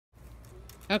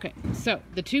Okay, so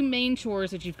the two main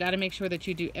chores that you've got to make sure that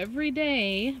you do every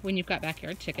day when you've got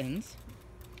backyard chickens.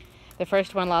 The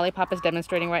first one, Lollipop is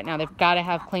demonstrating right now, they've got to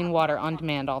have clean water on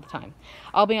demand all the time.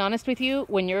 I'll be honest with you,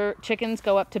 when your chickens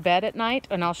go up to bed at night,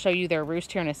 and I'll show you their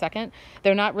roost here in a second,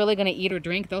 they're not really going to eat or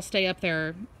drink. They'll stay up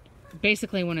there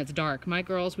basically when it's dark. My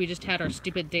girls, we just had our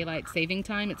stupid daylight saving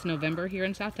time. It's November here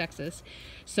in South Texas,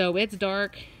 so it's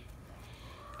dark,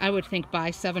 I would think,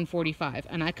 by 7:45,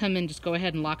 and I come in, just go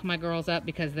ahead and lock my girls up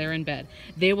because they're in bed.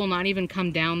 They will not even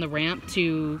come down the ramp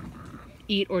to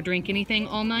eat or drink anything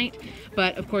all night.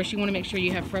 But of course you want to make sure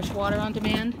you have fresh water on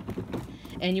demand,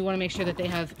 and you want to make sure that they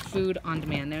have food on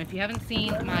demand. Now, if you haven't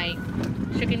seen my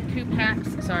chicken coop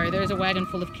hacks, sorry, there's a wagon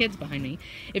full of kids behind me.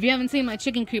 If you haven't seen my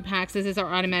chicken coop hacks, this is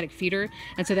our automatic feeder.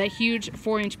 And so that huge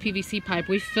 4-inch PVC pipe,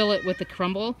 we fill it with the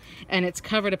crumble, and it's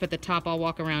covered up at the top. I'll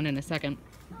walk around in a second.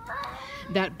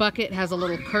 That bucket has a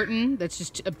little curtain that's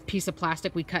just a piece of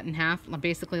plastic we cut in half,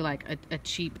 basically like a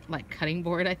cheap cutting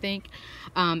board, I think.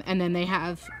 And then they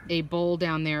have a bowl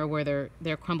down there where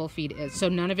their crumble feed is. So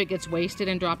none of it gets wasted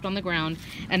and dropped on the ground,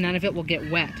 and none of it will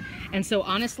get wet. And so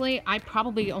honestly, I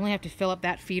probably only have to fill up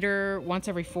that feeder once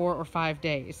every 4 or 5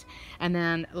 days. And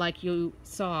then, like you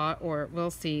saw or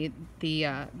will see,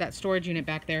 that storage unit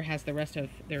back there has the rest of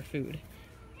their food.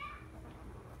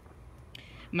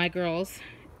 My girls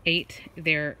ate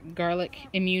their garlic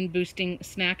immune boosting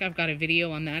snack. I've got a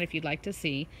video on that if you'd like to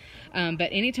see. But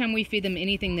anytime we feed them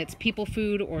anything that's people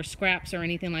food or scraps or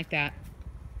anything like that,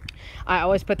 I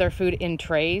always put their food in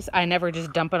trays. I never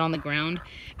just dump it on the ground,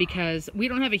 because we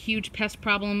don't have a huge pest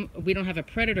problem. We don't have a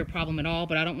predator problem at all,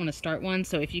 but I don't want to start one.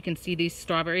 So if you can see these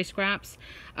strawberry scraps,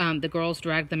 the girls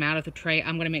dragged them out of the tray.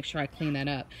 I'm going to make sure I clean that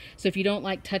up. So if you don't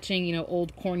like touching,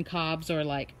 old corn cobs or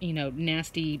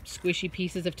nasty squishy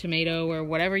pieces of tomato or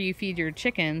whatever you feed your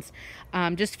chickens,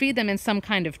 just feed them in some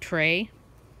kind of tray.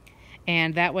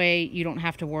 And that way you don't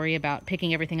have to worry about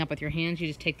picking everything up with your hands. You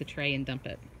just take the tray and dump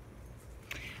it.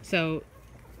 So,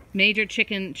 major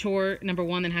chicken chore number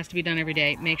 1 that has to be done every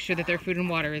day. Make sure that their food and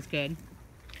water is good.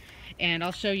 And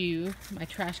I'll show you my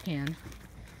trash can.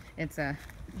 It's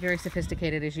very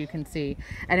sophisticated, as you can see.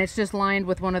 And it's just lined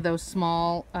with one of those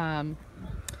small, I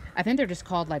think they're just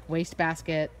called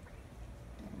wastebasket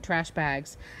trash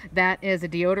bags. That is a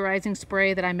deodorizing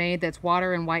spray that I made that's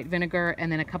water and white vinegar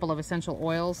and then a couple of essential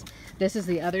oils. This is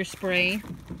the other spray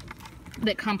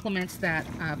that complements that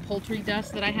poultry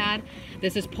dust that I had.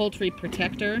 This is Poultry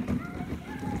Protector,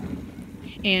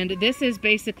 and this is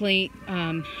basically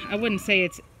I wouldn't say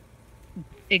it's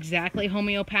exactly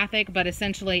homeopathic, but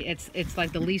essentially it's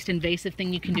like the least invasive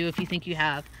thing you can do if you think you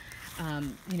have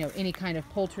any kind of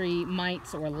poultry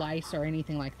mites or lice or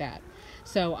anything like that.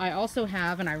 So I also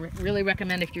have, and I really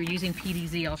recommend if you're using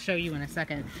PDZ, I'll show you in a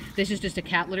second, this is just a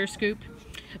cat litter scoop.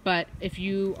 But if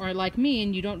you are like me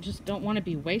and you don't want to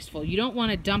be wasteful, you don't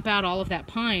want to dump out all of that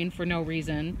pine for no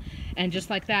reason, and just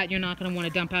like that, you're not going to want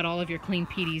to dump out all of your clean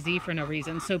PDZ for no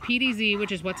reason. So PDZ,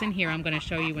 which is what's in here, I'm going to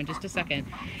show you in just a second,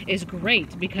 is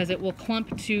great because it will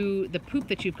clump to the poop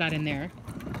that you've got in there.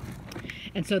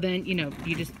 And so then,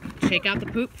 you just shake out the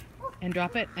poop and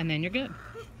drop it, and then you're good.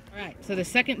 All right, so the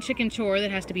second chicken chore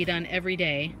that has to be done every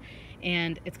day,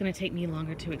 and it's going to take me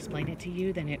longer to explain it to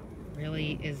you than it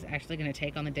really is actually going to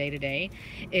take on the day-to-day,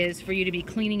 is for you to be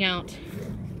cleaning out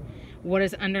what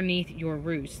is underneath your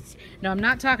roosts. Now, I'm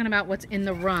not talking about what's in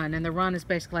the run, and the run is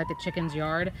basically like the chicken's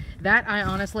yard. That I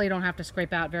honestly don't have to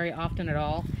scrape out very often at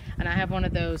all, and I have one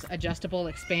of those adjustable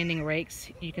expanding rakes.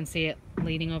 You can see it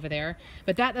leading over there,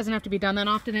 but that doesn't have to be done that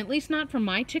often, at least not for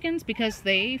my chickens, because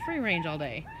they free range all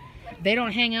day. They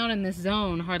don't hang out in this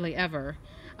zone hardly ever,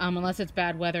 unless it's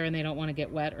bad weather and they don't want to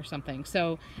get wet or something.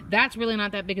 So that's really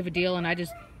not that big of a deal, and I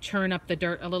just churn up the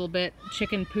dirt a little bit.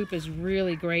 Chicken poop is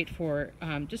really great for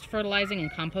just fertilizing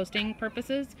and composting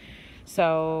purposes.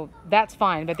 So that's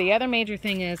fine. But the other major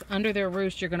thing is, under their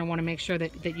roost, you're going to want to make sure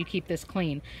that you keep this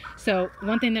clean. So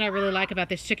one thing that I really like about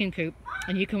this chicken coop,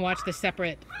 and you can watch the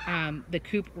separate, the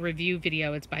coop review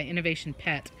video, it's by Innovation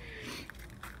Pet,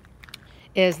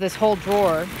 is this whole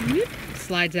drawer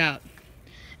slides out.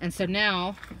 And so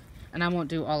now, and I won't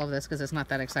do all of this because it's not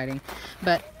that exciting,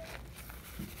 but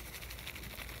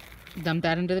dump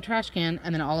that into the trash can,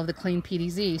 and then all of the clean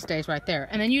PDZ stays right there.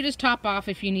 And then you just top off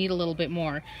if you need a little bit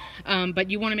more.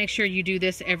 But you want to make sure you do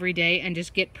this every day and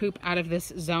just get poop out of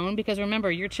this zone, because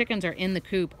remember, your chickens are in the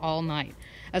coop all night,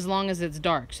 as long as it's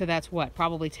dark. So that's what,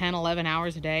 probably 10, 11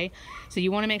 hours a day. So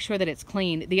you want to make sure that it's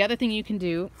clean. The other thing you can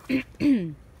do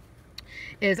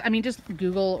is, just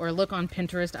Google or look on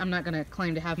Pinterest. I'm not going to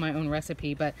claim to have my own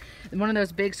recipe, but one of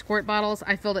those big squirt bottles,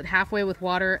 I filled it halfway with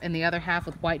water and the other half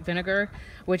with white vinegar,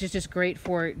 which is just great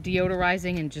for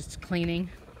deodorizing and just cleaning.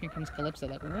 Here comes Calypso,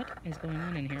 like, what is going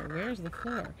on in here? Where's the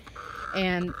floor?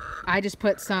 And I just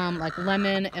put some like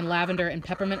lemon and lavender and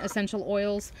peppermint essential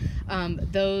oils.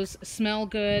 Those smell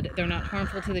good. They're not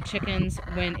harmful to the chickens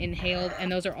when inhaled,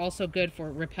 and those are also good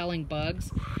for repelling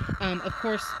bugs. Of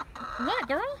course, what,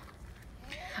 girl?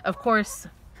 Of course,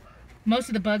 most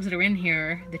of the bugs that are in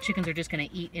here, the chickens are just going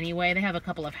to eat anyway. They have a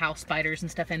couple of house spiders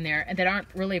and stuff in there that aren't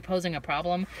really posing a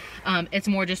problem. It's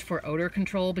more just for odor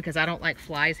control because I don't like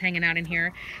flies hanging out in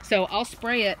here. So I'll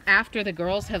spray it after the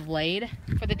girls have laid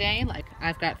for the day. Like,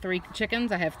 I've got 3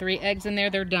 chickens. I have 3 eggs in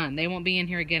there. They're done. They won't be in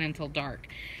here again until dark.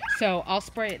 So I'll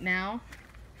spray it now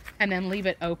and then leave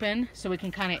it open so we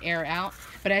can kind of air out.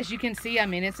 But as you can see, I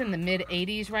mean, it's in the mid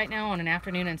 80s right now on an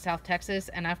afternoon in South Texas,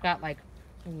 and I've got like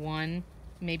 1,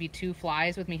 maybe 2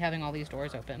 flies with me having all these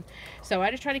doors open. So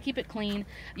I just try to keep it clean.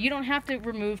 You don't have to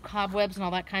remove cobwebs and all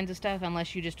that kinds of stuff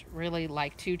unless you just really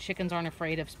like to. Chickens aren't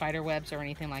afraid of spider webs or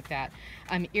anything like that.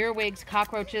 Earwigs,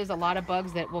 cockroaches, a lot of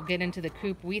bugs that will get into the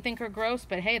coop we think are gross,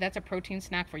 but hey, that's a protein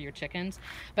snack for your chickens.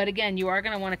 But again, you are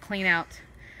going to want to clean out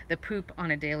the poop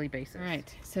on a daily basis. All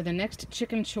right, so the next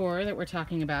chicken chore that we're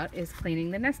talking about is cleaning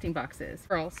the nesting boxes.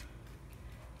 Girls,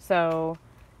 so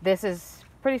this is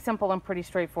pretty simple and pretty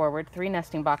straightforward. 3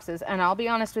 nesting boxes, and I'll be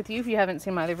honest with you, if you haven't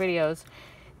seen my other videos,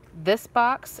 this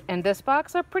box and this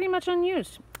box are pretty much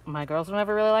unused. My girls don't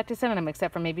ever really like to sit in them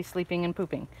except for maybe sleeping and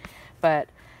pooping. But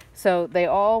so they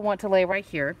all want to lay right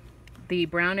here. The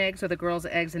brown eggs are the girls'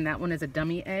 eggs, and that one is a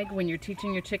dummy egg. When you're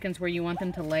teaching your chickens where you want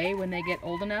them to lay when they get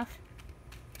old enough,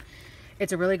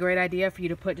 it's a really great idea for you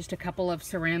to put just a couple of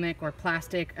ceramic or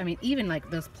plastic, I mean even like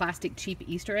those plastic cheap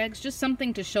Easter eggs, just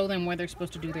something to show them where they're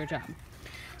supposed to do their job.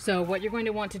 So what you're going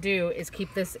to want to do is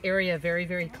keep this area very,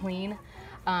 very clean.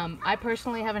 I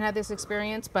personally haven't had this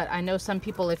experience, but I know some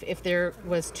people, if there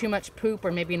was too much poop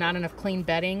or maybe not enough clean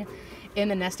bedding in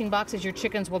the nesting boxes, your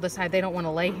chickens will decide they don't want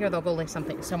to lay here. They'll go lay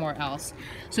somewhere else.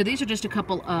 So these are just a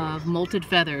couple of molted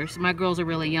feathers. My girls are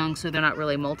really young, so they're not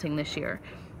really molting this year.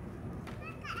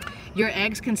 Your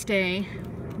eggs can stay...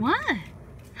 What?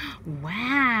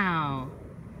 Wow.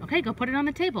 Okay, go put it on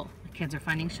the table. Kids are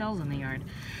finding shells in the yard.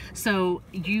 So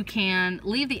you can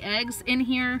leave the eggs in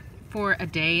here for a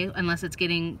day unless it's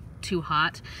getting too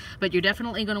hot, but you're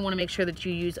definitely going to want to make sure that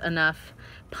you use enough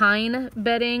pine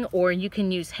bedding, or you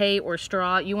can use hay or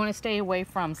straw. You want to stay away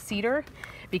from cedar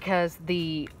because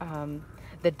the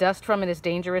dust from it is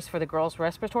dangerous for the girls'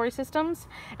 respiratory systems,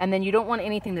 and then you don't want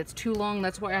anything that's too long.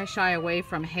 That's why I shy away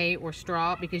from hay or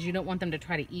straw, because you don't want them to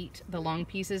try to eat the long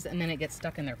pieces and then it gets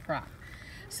stuck in their crop.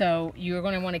 So you're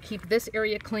going to want to keep this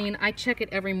area clean. I check it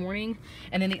every morning.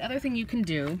 And then the other thing you can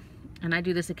do, and I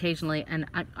do this occasionally, and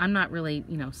I'm not really,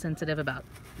 you know, sensitive about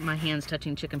my hands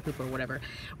touching chicken poop or whatever.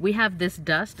 We have this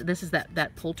dust. This is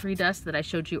that poultry dust that I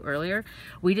showed you earlier.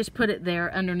 We just put it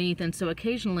there underneath, and so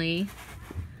occasionally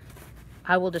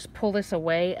I will just pull this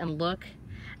away and look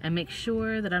and make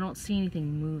sure that I don't see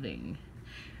anything moving,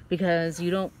 because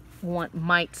you don't want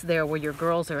mites there where your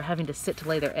girls are having to sit to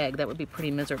lay their egg. That would be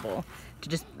pretty miserable. To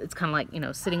just, it's kind of like, you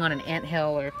know, sitting on an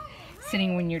anthill or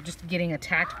sitting when you're just getting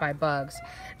attacked by bugs.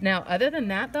 Now, other than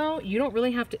that though, you don't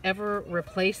really have to ever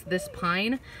replace this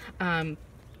pine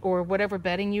or whatever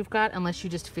bedding you've got unless you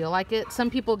just feel like it.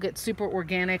 Some people get super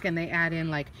organic and they add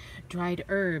in like dried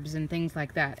herbs and things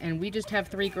like that. And we just have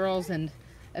 3 girls and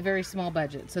a very small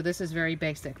budget. So this is very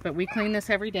basic, but we clean this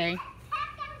every day.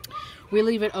 We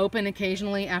leave it open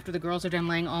occasionally after the girls are done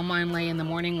laying. All mine lay in the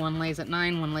morning. One lays at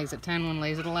 9, one lays at 10, one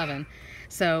lays at 11.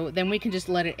 So then we can just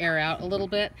let it air out a little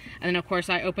bit. And then of course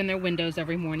I open their windows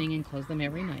every morning and close them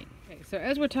every night. Okay, so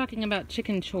as we're talking about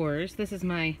chicken chores, this is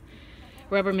my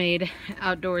Rubbermaid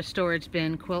outdoor storage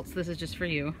bin. Quilts, this is just for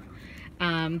you.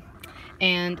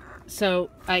 And so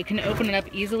I can open it up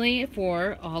easily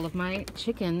for all of my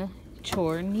chicken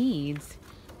chore needs.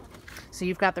 So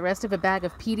you've got the rest of a bag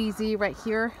of PDZ right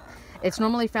here. It's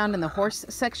normally found in the horse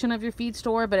section of your feed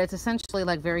store, but it's essentially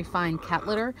like very fine cat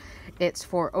litter. It's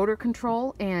for odor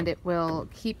control, and it will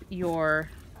keep your,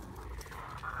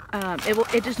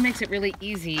 it just makes it really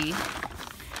easy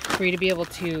for you to be able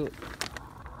to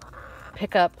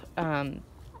pick up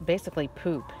basically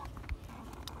poop.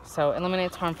 So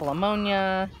eliminates harmful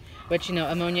ammonia, which, you know,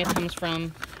 ammonia comes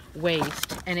from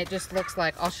waste, and it just looks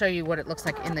like, I'll show you what it looks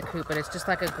like in the coop, but it's just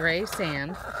like a gray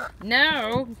sand.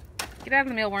 No! Get out of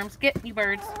the mealworms. Get, you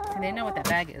birds. And they know what that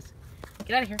bag is.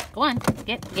 Get out of here. Go on.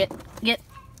 Get.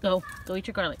 Go eat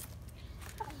your garlic.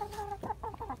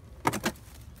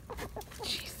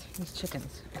 Jeez, these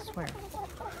chickens, I swear.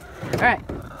 Alright,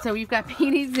 so we've got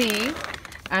PDZ.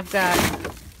 I've got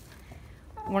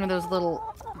one of those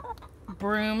little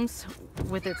brooms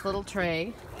with its little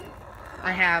tray.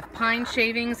 I have pine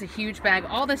shavings, a huge bag.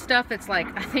 All this stuff, it's like,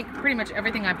 I think pretty much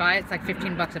everything I buy, it's like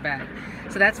 15 bucks a bag.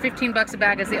 So that's 15 bucks a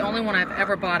bag. It's the only one I've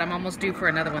ever bought. I'm almost due for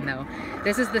another one though.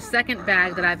 This is the second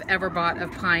bag that I've ever bought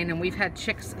of pine, and we've had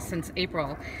chicks since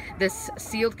April. This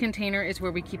sealed container is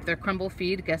where we keep their crumble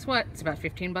feed. Guess what? It's about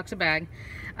 15 bucks a bag.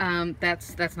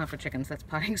 That's not for chickens, that's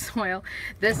potting soil.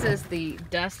 This is the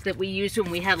dust that we used when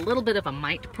we had a little bit of a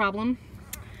mite problem.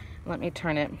 Let me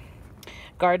turn it.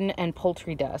 Garden and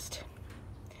poultry dust.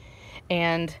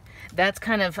 And that's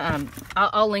kind of,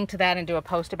 I'll link to that and do a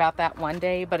post about that one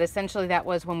day, but essentially that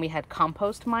was when we had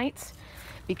compost mites,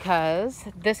 because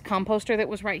this composter that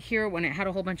was right here, when it had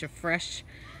a whole bunch of fresh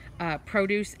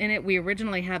produce in it, we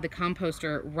originally had the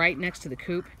composter right next to the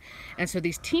coop, and so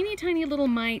these teeny tiny little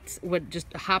mites would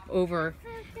just hop over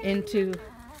into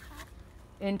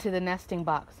the nesting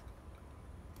box.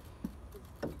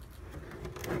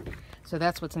 So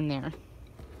that's what's in there.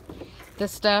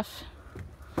 This stuff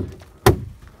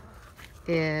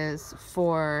is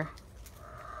for,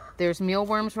 there's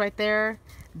mealworms right there.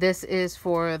 This is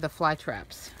for the fly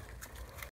traps.